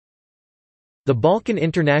The Balkan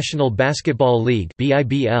International Basketball League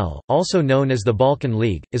 (BIBL), also known as the Balkan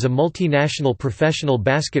League, is a multinational professional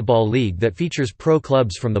basketball league that features pro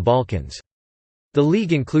clubs from the Balkans. The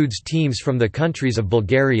league includes teams from the countries of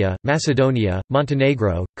Bulgaria, Macedonia,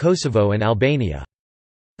 Montenegro, Kosovo and Albania.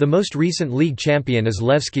 The most recent league champion is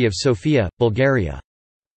Levski of Sofia, Bulgaria.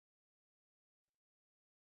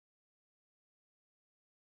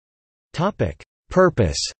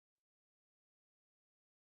 Purpose.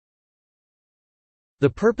 The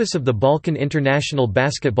purpose of the Balkan International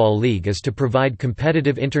Basketball League is to provide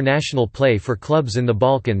competitive international play for clubs in the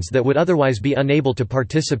Balkans that would otherwise be unable to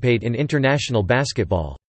participate in international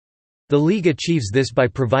basketball. The league achieves this by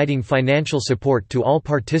providing financial support to all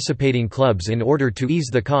participating clubs in order to ease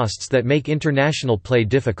the costs that make international play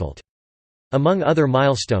difficult. Among other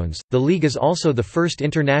milestones, the league is also the first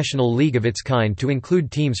international league of its kind to include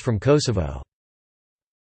teams from Kosovo.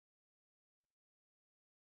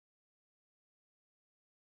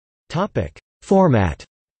 Format.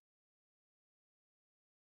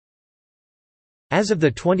 As of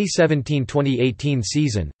the 2017-2018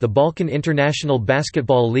 season, the Balkan International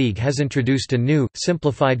Basketball League has introduced a new,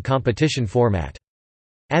 simplified competition format.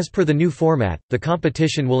 As per the new format, the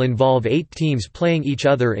competition will involve 8 teams playing each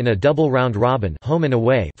other in a double round-robin home and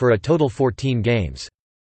away for a total 14 games.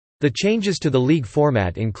 The changes to the league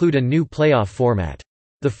format include a new playoff format.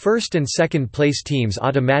 The first and second place teams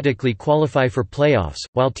automatically qualify for playoffs,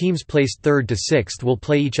 while teams placed 3rd to 6th will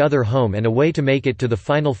play each other home and away to make it to the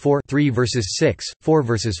final 4, 3 versus 6, 4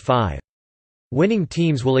 versus 5. Winning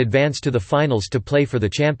teams will advance to the finals to play for the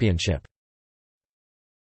championship.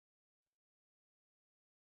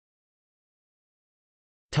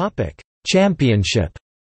 Championship.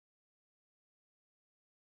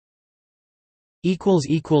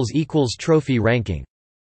 Trophy ranking.